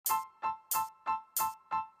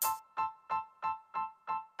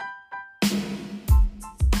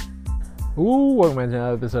Welcome to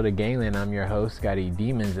another episode of Gangland. I'm your host, Scotty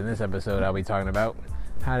Demons. In this episode, I'll be talking about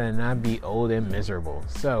how to not be old and miserable.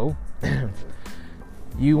 So,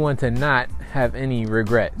 you want to not have any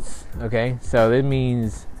regrets, okay? So, that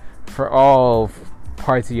means for all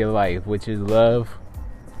parts of your life, which is love,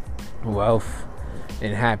 wealth,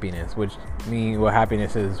 and happiness, which means, well,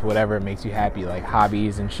 happiness is whatever makes you happy, like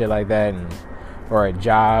hobbies and shit like that, or a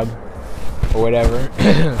job, or whatever.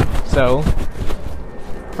 So,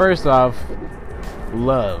 first off,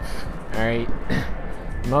 love, alright?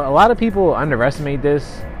 A lot of people underestimate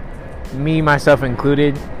this, me, myself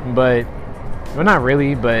included, but, well, not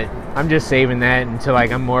really, but I'm just saving that until,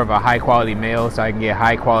 like, I'm more of a high-quality male so I can get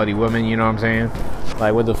high-quality women, you know what I'm saying?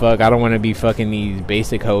 Like, what the fuck? I don't want to be fucking these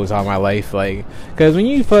basic hoes all my life, like, because when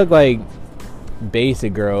you fuck, like,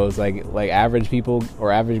 basic girls, like average people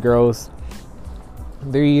or average girls,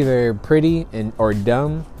 they're either pretty or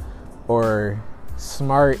dumb or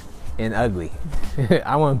smart and ugly.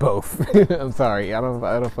 I want both. I'm sorry. I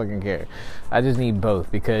don't fucking care. I just need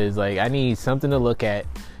both because, like, I need something to look at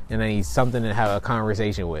and I need something to have a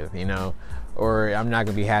conversation with, you know, or I'm not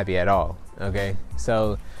gonna be happy at all. Okay,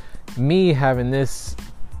 so me having this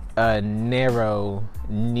narrow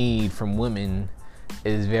need from women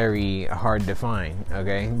is very hard to find,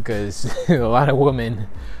 okay, because a lot of women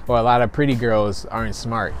or a lot of pretty girls aren't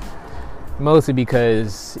smart. Mostly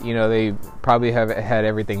because, you know, they probably have had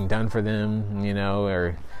everything done for them, you know,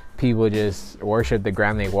 or people just worship the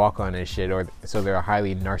ground they walk on and shit, or so they're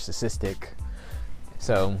highly narcissistic.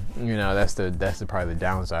 So, you know, that's probably the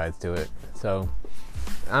downsides to it. So,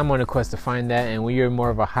 I'm on a quest to find that, and when you're more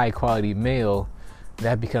of a high quality male,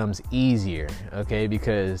 that becomes easier, okay,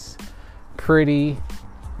 because pretty,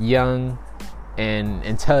 young, and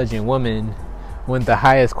intelligent women want the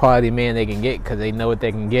highest quality man they can get because they know what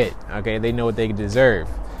they can get, okay? They know what they deserve.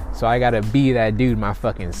 So I gotta be that dude my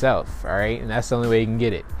fucking self, alright? And that's the only way you can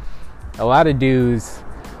get it. A lot of dudes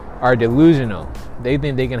are delusional. They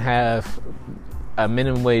think they can have a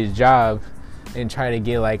minimum wage job and try to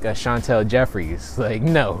get like a Chantel Jeffries. Like,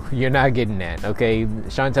 no, you're not getting that, okay?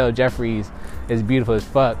 Chantel Jeffries is beautiful as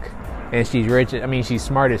fuck and she's rich. I mean, she's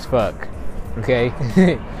smart as fuck,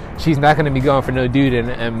 okay? She's not going to be going for no dude in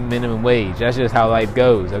a minimum wage. That's just how life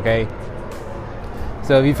goes, okay?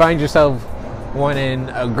 So if you find yourself wanting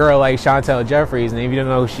a girl like Chantel Jeffries, and if you don't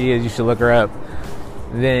know who she is, you should look her up,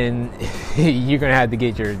 then you're going to have to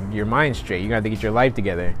get your mind straight. You're going to have to get your life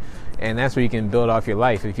together. And that's where you can build off your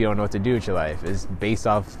life if you don't know what to do with your life. It's based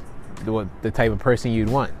off the type of person you'd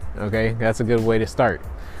want, okay? That's a good way to start.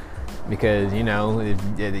 Because, you know,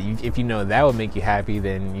 if you know that would make you happy,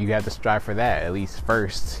 then you have to strive for that, at least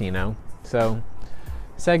first, you know. So,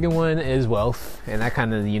 second one is wealth. And that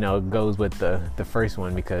kind of, you know, goes with the first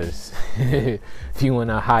one. Because if you want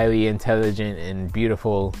a highly intelligent and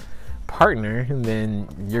beautiful partner, then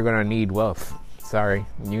you're going to need wealth. Sorry.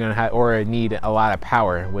 You're going to have, or need a lot of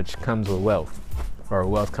power, which comes with wealth. Or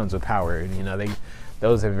wealth comes with power. You know,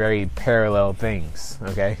 those are very parallel things,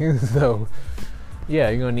 okay? So, yeah,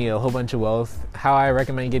 you're going to need a whole bunch of wealth. How I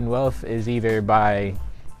recommend getting wealth is either by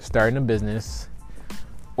starting a business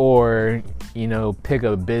or, you know, pick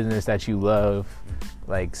a business that you love,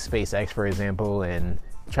 like SpaceX, for example, and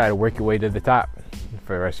try to work your way to the top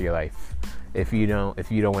for the rest of your life. If you don't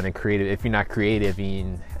want to create it, if you're not creative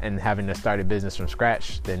and having to start a business from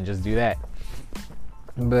scratch, then just do that.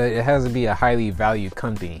 But it has to be a highly valued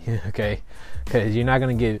company, okay? Because you're not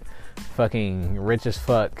going to get fucking rich as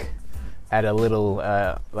fuck at a little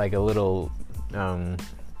a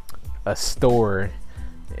store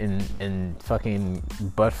in fucking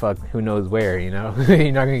buttfuck who knows where, you know.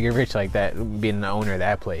 You're not gonna get rich like that being the owner of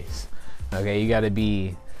that place, okay? You gotta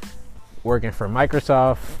be working for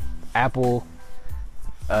Microsoft, Apple,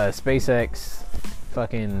 SpaceX,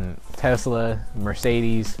 fucking Tesla,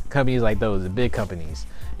 Mercedes, companies like those, the big companies,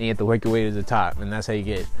 and you have to work your way to the top, and that's how you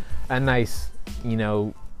get a nice, you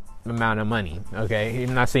know, amount of money, okay?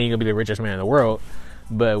 I'm not saying you're gonna be the richest man in the world,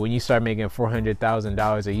 but when you start making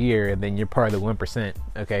 $400,000 a year, then you're part of the 1%,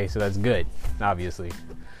 okay? So that's good, obviously.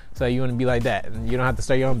 So you want to be like that. You don't have to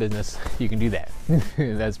start your own business. You can do that.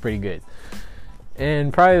 That's pretty good.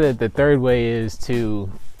 And probably the third way is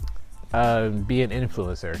to be an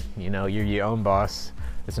influencer. You know, you're your own boss.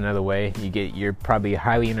 That's another way. You're probably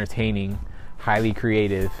highly entertaining, highly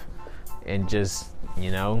creative, and just,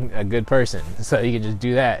 you know, a good person. So you can just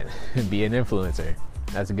do that and be an influencer.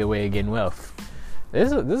 That's a good way of getting wealth.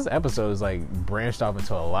 This episode is like branched off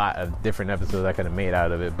into a lot of different episodes I could have made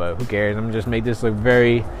out of it, but who cares? I'm gonna just make this a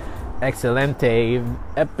very excelente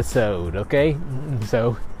episode, okay?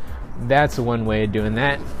 So that's one way of doing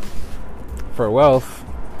that for wealth,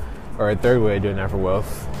 or a third way of doing that for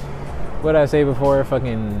wealth. what did I say before?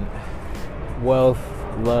 Fucking wealth,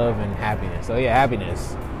 love, and happiness. So yeah,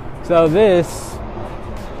 happiness. So this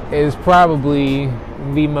is probably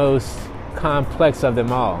the most complex of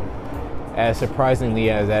them all, as surprisingly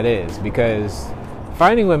as that is, because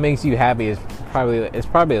finding what makes you happy is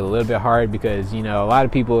probably a little bit hard, because a lot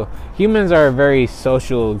of people, humans are very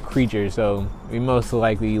social creatures, so we most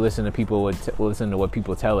likely listen to what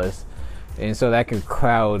people tell us, and so that can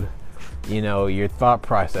cloud your thought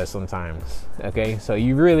process sometimes. Okay, so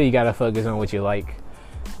you really got to focus on what you like.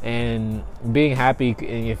 And being happy,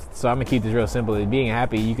 so I'm gonna keep this real simple. Being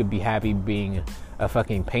happy, you could be happy being a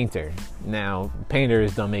fucking painter. Now,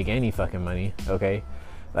 painters don't make any fucking money, okay?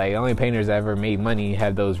 Like, only painters that ever made money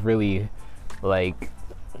have those really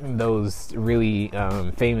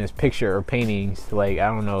famous picture or paintings. Like, I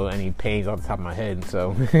don't know any paintings off the top of my head,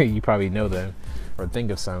 so you probably know them or think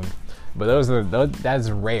of some. But that's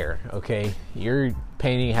rare, okay? Your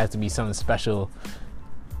painting has to be something special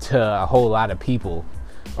to a whole lot of people,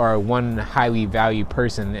 or one highly valued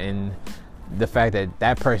person, and the fact that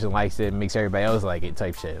that person likes it makes everybody else like it,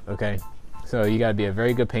 type shit. Okay, so you gotta be a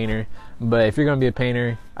very good painter. But if you're gonna be a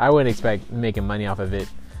painter, I wouldn't expect making money off of it.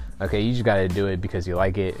 Okay, you just gotta do it because you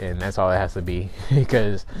like it, and that's all it has to be.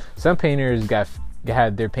 Because some painters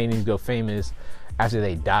had their paintings go famous after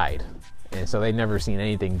they died, and so they never seen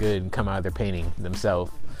anything good come out of their painting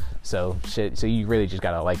themselves. So you really just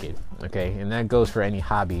gotta like it. Okay, and that goes for any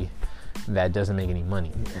hobby that doesn't make any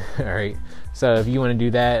money. All right, so if you want to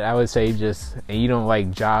do that, I would say and you don't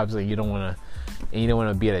like jobs, and you don't want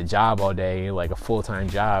to be at a job all day, like a full-time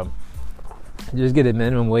job, just get a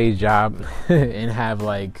minimum wage job and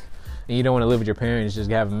and you don't want to live with your parents,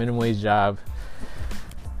 just have a minimum wage job,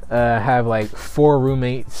 have like 4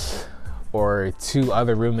 roommates or 2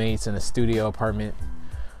 other roommates in a studio apartment,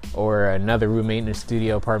 or another roommate in a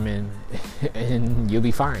studio apartment, and you'll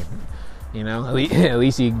be fine. At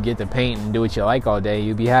least you get to paint and do what you like all day.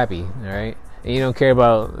 You'll be happy, all right? And you don't care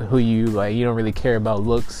about who you like. You don't really care about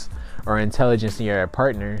looks or intelligence in your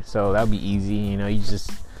partner, so that'll be easy. You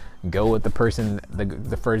just go with the person,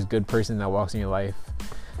 the first good person that walks in your life,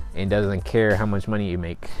 and doesn't care how much money you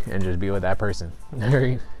make, and just be with that person, all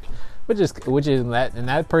right? Which is that, and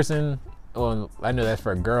that person. Well, I know that's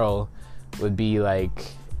for a girl, would be like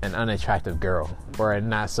an unattractive girl, or a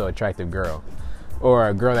not so attractive girl, or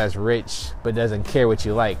a girl that's rich but doesn't care what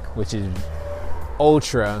you like, which is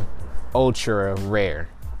ultra rare.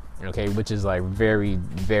 Okay, which is like very,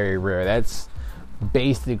 very rare. That's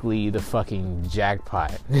basically the fucking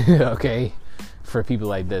jackpot. Okay, for people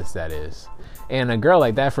like this, that is. And a girl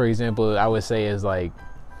like that, for example, I would say is like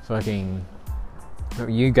fucking,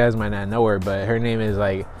 you guys might not know her, but her name is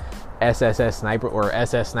like SSS Sniper, or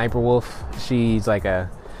SS Sniper Wolf. She's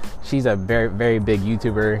a very, very big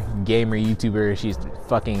YouTuber, gamer YouTuber. She's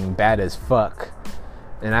fucking bad as fuck.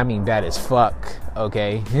 And I mean bad as fuck,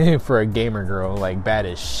 okay? For a gamer girl, like bad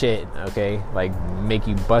as shit, okay? Like make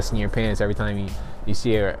you bust in your pants every time you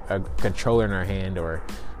see a controller in her hand, or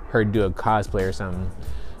her do a cosplay or something.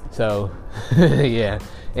 So, yeah.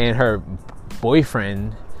 And her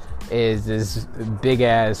boyfriend is this big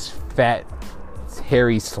ass, fat,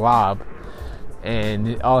 hairy slob,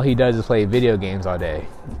 and all he does is play video games all day,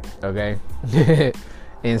 okay?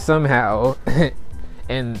 And somehow,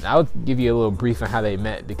 and I'll give you a little brief on how they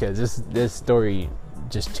met, because this story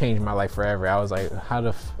just changed my life forever. I was like, how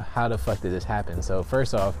the fuck did this happen? So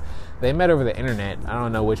first off, they met over the internet. I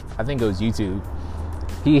don't know which, I think it was YouTube.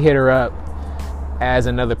 He hit her up as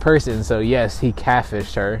another person, so yes, he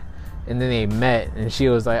catfished her, and then they met, and she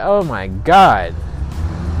was like, oh my god,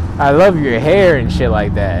 I love your hair and shit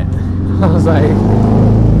like that. I was like,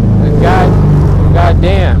 god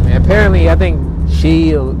damn. And apparently, I think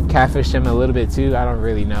she catfished him a little bit too. I don't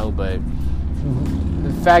really know, but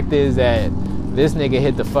the fact is that this nigga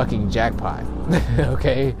hit the fucking jackpot.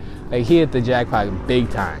 Okay, like he hit the jackpot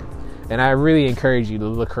big time. And I really encourage you to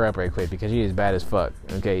look her up right quick, because she is bad as fuck.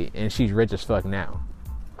 Okay, and she's rich as fuck now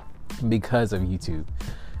because of YouTube.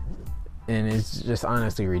 And it's just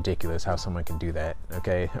honestly ridiculous how someone can do that,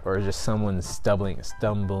 okay? Or just someone stumbling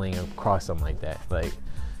across something like that. Like,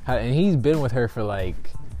 and he's been with her for like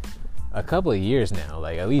a couple of years now,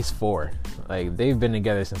 like at least 4. Like, they've been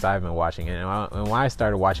together since I've been watching it. And when I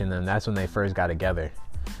started watching them, that's when they first got together.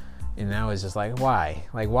 And now it's just like, why?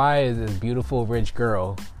 Like, why is this beautiful rich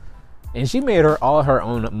girl? And she made all her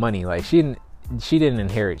own money. Like, she didn't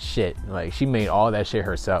inherit shit. Like, she made all that shit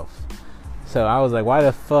herself. So I was like, why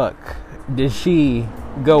the fuck did she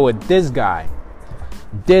go with this guy?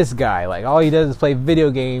 Like, all he does is play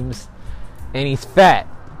video games, and he's fat,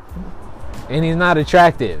 and he's not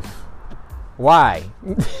attractive. Why?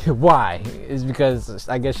 Why? It's because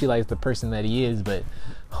I guess she likes the person that he is, but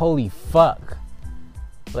holy fuck.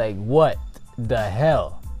 Like, what the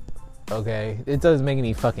hell? Okay? It doesn't make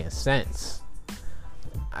any fucking sense.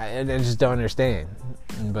 I just don't understand.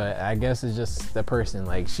 But I guess it's just the person.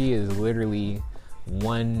 Like, she is literally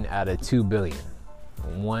 1 out of 2 billion.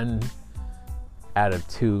 1 out of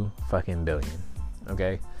 2 fucking billion.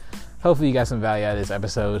 Okay? Hopefully you got some value out of this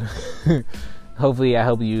episode. Hopefully I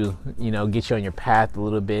help you, get you on your path a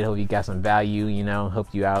little bit. Hope you got some value, help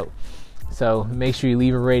you out. So make sure you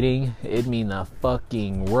leave a rating. It'd mean the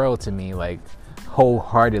fucking world to me, like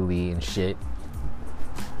wholeheartedly and shit.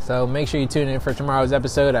 So make sure you tune in for tomorrow's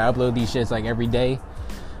episode. I upload these shits like every day.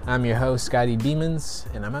 I'm your host, Scotty Demons,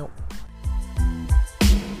 and I'm out.